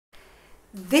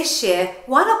This year,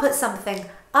 why not put something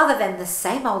other than the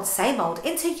same old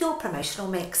into your promotional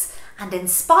mix and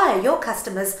inspire your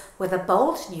customers with a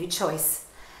bold new choice?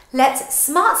 Let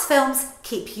Smart Films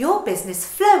keep your business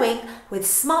flowing with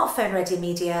smartphone-ready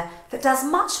media that does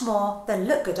much more than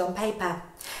look good on paper.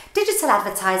 Digital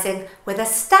advertising with a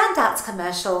standout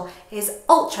commercial is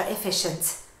ultra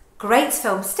efficient. Great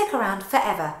films stick around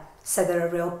forever, so they're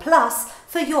a real plus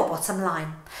for your bottom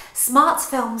line. Smart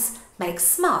Films make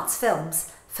smart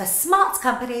films for smart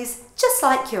companies just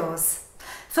like yours.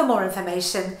 For more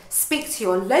information, speak to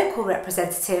your local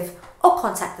representative or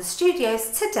contact the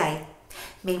studios today.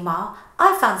 Meanwhile,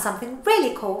 I found something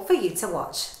really cool for you to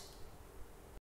watch.